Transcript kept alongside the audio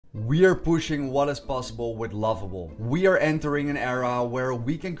We are pushing what is possible with Lovable. We are entering an era where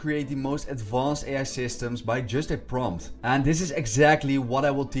we can create the most advanced AI systems by just a prompt. And this is exactly what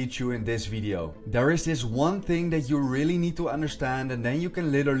I will teach you in this video. There is this one thing that you really need to understand, and then you can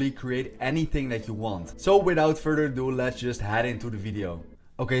literally create anything that you want. So without further ado, let's just head into the video.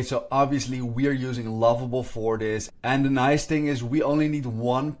 Okay, so obviously we are using Lovable for this, and the nice thing is we only need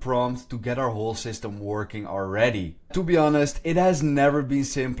one prompt to get our whole system working already. To be honest, it has never been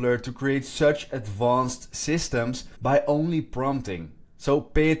simpler to create such advanced systems by only prompting. So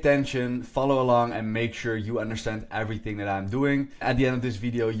pay attention, follow along, and make sure you understand everything that I'm doing. At the end of this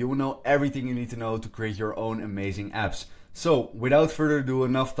video, you will know everything you need to know to create your own amazing apps. So without further ado,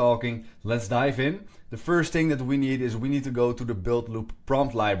 enough talking, let's dive in. The first thing that we need is we need to go to the build loop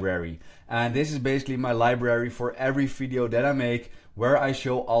prompt library. And this is basically my library for every video that I make, where I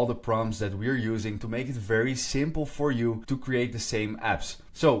show all the prompts that we're using to make it very simple for you to create the same apps.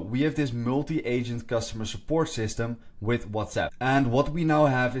 So we have this multi-agent customer support system with WhatsApp. And what we now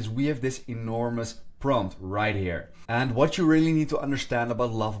have is we have this enormous prompt right here. And what you really need to understand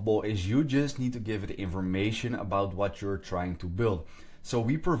about Lovable is you just need to give it information about what you're trying to build. So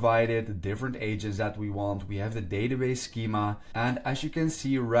we provided the different agents that we want. We have the database schema, and as you can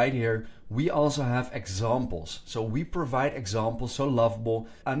see right here, we also have examples. So we provide examples so Lovable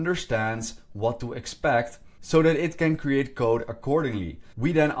understands what to expect so that it can create code accordingly.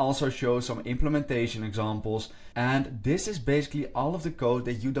 We then also show some implementation examples, and this is basically all of the code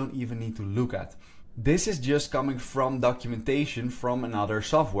that you don't even need to look at. This is just coming from documentation from another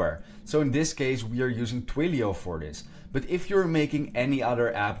software. So in this case, we are using Twilio for this. But if you're making any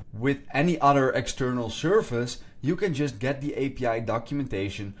other app with any other external service, you can just get the API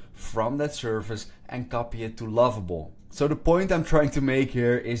documentation from that service and copy it to Lovable. So the point I'm trying to make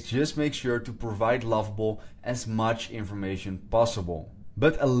here is just make sure to provide Lovable as much information possible.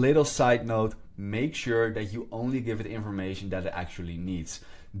 But a little side note, make sure that you only give it information that it actually needs.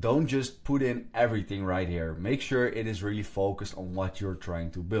 Don't just put in everything right here. Make sure it is really focused on what you're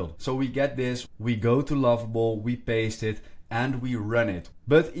trying to build. So we get this, we go to Lovable, we paste it, and we run it.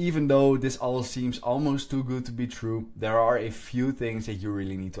 But even though this all seems almost too good to be true, there are a few things that you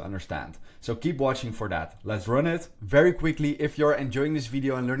really need to understand. So keep watching for that. Let's run it. Very quickly, if you're enjoying this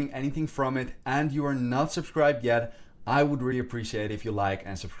video and learning anything from it and you are not subscribed yet, I would really appreciate if you like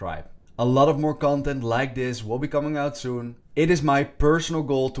and subscribe. A lot of more content like this will be coming out soon. It is my personal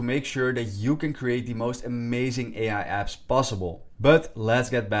goal to make sure that you can create the most amazing AI apps possible. But let's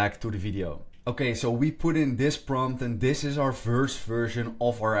get back to the video. Okay, so we put in this prompt, and this is our first version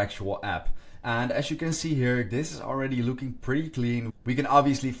of our actual app. And as you can see here, this is already looking pretty clean. We can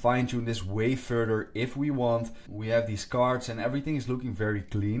obviously fine tune this way further if we want. We have these cards and everything is looking very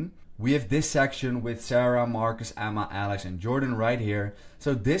clean. We have this section with Sara, Marcus, Emma, Alex, and Jordan right here.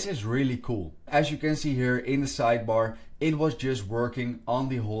 So this is really cool. As you can see here in the sidebar, it was just working on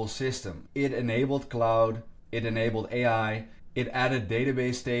the whole system. It enabled cloud, it enabled AI, it added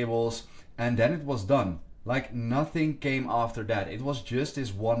database tables, and then it was done. Like nothing came after that. It was just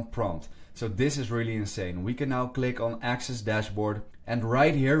this one prompt. So this is really insane. We can now click on Access Dashboard, and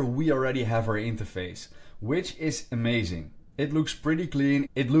right here we already have our interface, which is amazing. It looks pretty clean.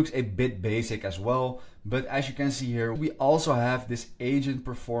 It looks a bit basic as well, but as you can see here, we also have this agent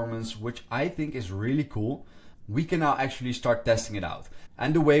performance, which I think is really cool. We can now actually start testing it out.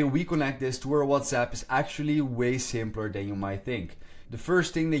 And the way we connect this to our WhatsApp is actually way simpler than you might think. The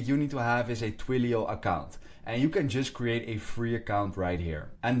first thing that you need to have is a Twilio account, and you can just create a free account right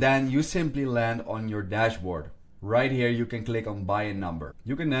here. And then you simply land on your dashboard. Right here you can click on buy a number.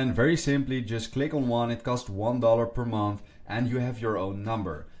 You can then very simply just click on one. It costs $1 per month and you have your own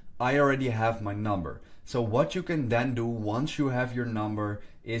number. I already have my number. So what you can then do once you have your number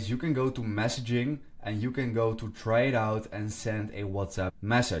is you can go to messaging and you can go to try it out and send a WhatsApp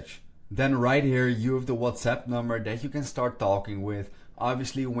message. Then right here you have the WhatsApp number that you can start talking with.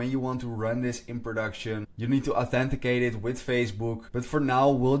 Obviously, when you want to run this in production, you need to authenticate it with Facebook. But for now,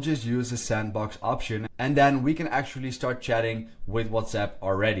 we'll just use the sandbox option, and then we can actually start chatting with WhatsApp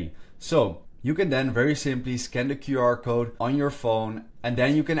already. So you can then very simply scan the QR code on your phone, and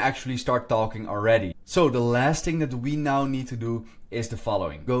then you can actually start talking already. So the last thing that we now need to do is the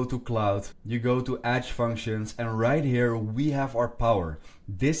following. Go to cloud, you go to edge functions, and right here we have our power.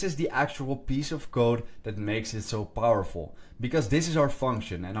 This is the actual piece of code that makes it so powerful, because this is our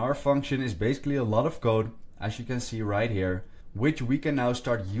function, and our function is basically a lot of code, as you can see right here, which we can now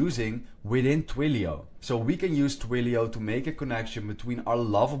start using within Twilio. So we can use Twilio to make a connection between our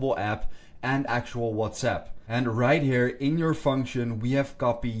Lovable app and actual WhatsApp. And right here in your function, we have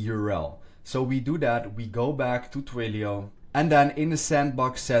copy URL. So we do that, we go back to Twilio, And then in the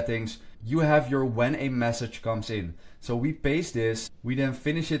sandbox settings, you have your when a message comes in. So we paste this, we then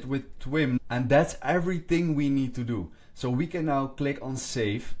finish it with twim, and that's everything we need to do. So we can now click on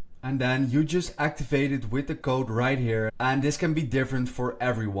save, and then you just activate it with the code right here, and this can be different for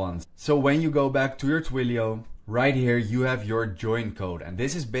everyone. So when you go back to your Twilio, right here you have your join code, and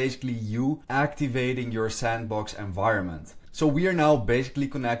this is basically you activating your sandbox environment. So we are now basically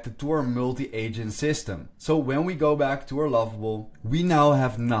connected to our multi-agent system. So when we go back to our Lovable, we now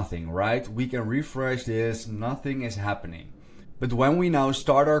have nothing, right? We can refresh this, nothing is happening. But when we now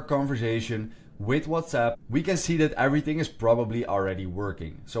start our conversation with WhatsApp, we can see that everything is probably already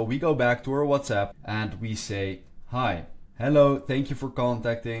working. So we go back to our WhatsApp and we say, hi, hello, thank you for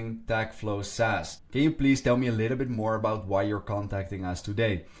contacting TagFlow SaaS. Can you please tell me a little bit more about why you're contacting us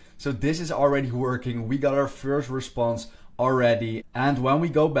today? So this is already working. We got our first response already. And when we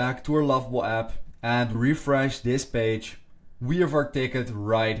go back to our Lovable app and refresh this page, we have our ticket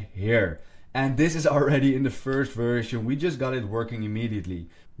right here. And this is already in the first version. We just got it working immediately.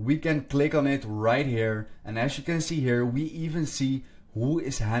 We can click on it right here. And as you can see here, we even see who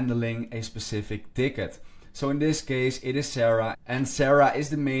is handling a specific ticket. So in this case, it is Sara, and Sara is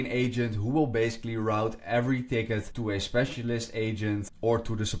the main agent who will basically route every ticket to a specialist agent or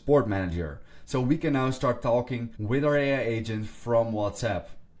to the support manager. So we can now start talking with our AI agent from WhatsApp.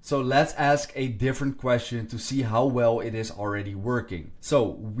 So let's ask a different question to see how well it is already working. So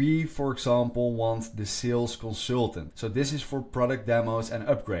we, for example, want the sales consultant. So this is for product demos and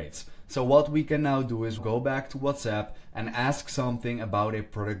upgrades. So what we can now do is go back to WhatsApp and ask something about a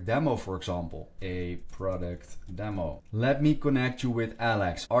product demo, for example. A product demo. Let me connect you with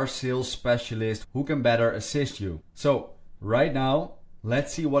Alex, our sales specialist who can better assist you. So right now,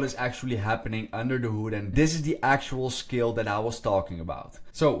 let's see what is actually happening under the hood, and this is the actual skill that I was talking about.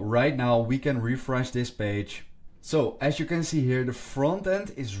 So right now we can refresh this page. So as you can see here, the front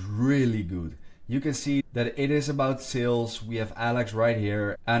end is really good. You can see that it is about sales. We have Alex right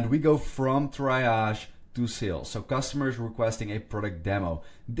here, and we go from triage to sales. So customers requesting a product demo.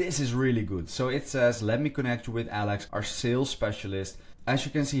 This is really good. So it says, let me connect you with Alex, our sales specialist. As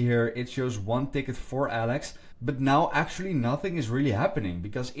you can see here, it shows one ticket for Alex, but now actually nothing is really happening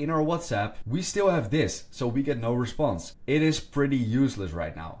because in our WhatsApp, we still have this, so we get no response. It is pretty useless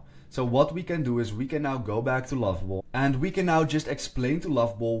right now. So what we can do is we can now go back to Lovable and we can now just explain to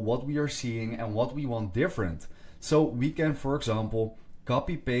Lovable what we are seeing and what we want different. So we can, for example,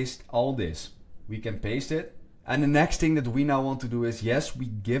 copy paste all this. We can paste it. And the next thing that we now want to do is, yes,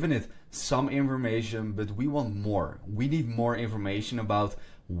 we've given it some information, but we want more. We need more information about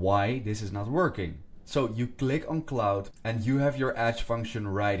why this is not working. So you click on cloud and you have your edge function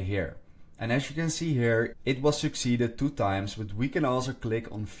right here. And as you can see here, it was succeeded 2 times, but we can also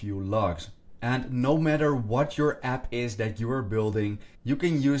click on view logs. And no matter what your app is that you are building, you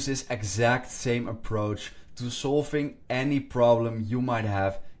can use this exact same approach to solving any problem you might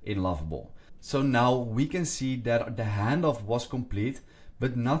have in Lovable. So now we can see that the handoff was complete,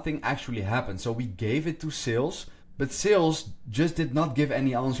 but nothing actually happened. So we gave it to sales, but sales just did not give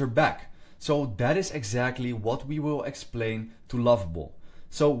any answer back. So that is exactly what we will explain to Lovable.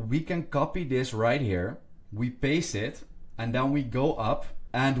 So we can copy this right here, we paste it, and then we go up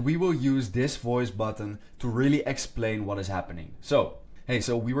and we will use this voice button to really explain what is happening. So, hey,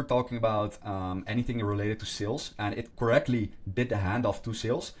 so we were talking about anything related to sales, and it correctly did the handoff to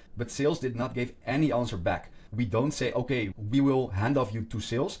sales, but sales did not give any answer back. We don't say, okay, we will hand off you to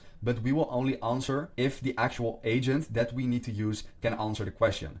sales, but we will only answer if the actual agent that we need to use can answer the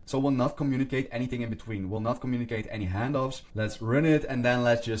question. So we'll not communicate anything in between. We'll not communicate any handoffs. Let's run it and then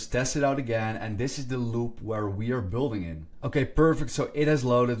let's just test it out again. And this is the loop where we are building in. Okay, perfect. So it has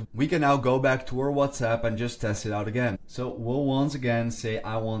loaded. We can now go back to our WhatsApp and just test it out again. So we'll once again say,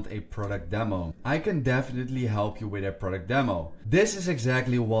 I want a product demo. I can definitely help you with a product demo. This is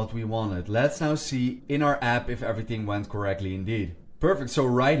exactly what we wanted. Let's now see in our app if everything went correctly indeed. Perfect, so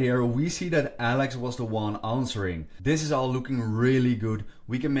right here we see that Alex was the one answering. This is all looking really good.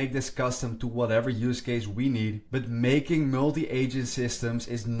 We can make this custom to whatever use case we need, but making multi-agent systems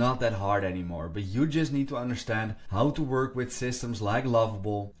is not that hard anymore. But you just need to understand how to work with systems like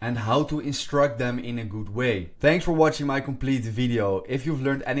Lovable and how to instruct them in a good way. Thanks for watching my complete video. If you've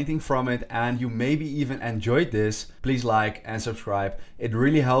learned anything from it and you maybe even enjoyed this, please like and subscribe. It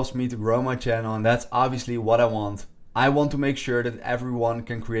really helps me to grow my channel, and that's obviously what I want. I want to make sure that everyone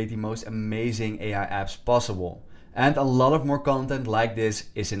can create the most amazing AI apps possible. And a lot of more content like this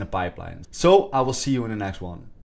is in the pipeline. So I will see you in the next one.